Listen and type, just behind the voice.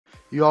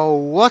Yo,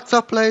 what's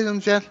up ladies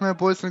and gentlemen,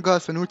 boys and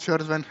girls, a new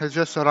chairman has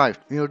just arrived.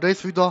 In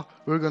today's video,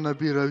 we're gonna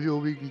be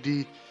reviewing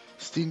the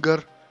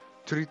Stinger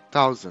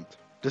 3000.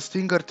 The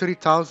Stinger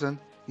 3000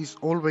 is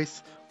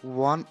always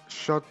one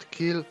shot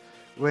kill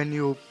when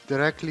you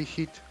directly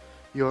hit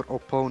your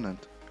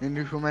opponent. And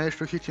if you manage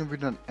to hit him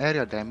with an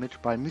area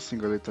damage by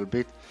missing a little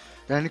bit,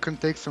 then it can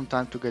take some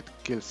time to get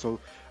killed. So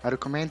I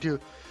recommend you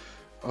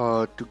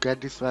to get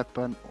this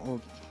weapon,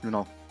 or,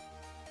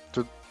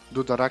 to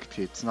do direct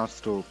hits, not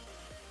to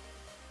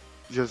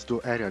just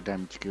do area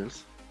damage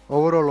kills.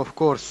 Overall, of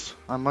course,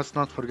 I must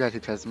not forget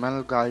it has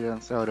manual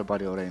guidance,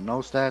 everybody already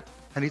knows that,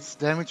 and its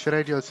damage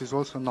radius is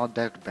also not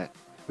that bad.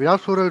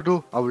 Without further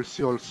ado, I will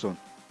see you all soon.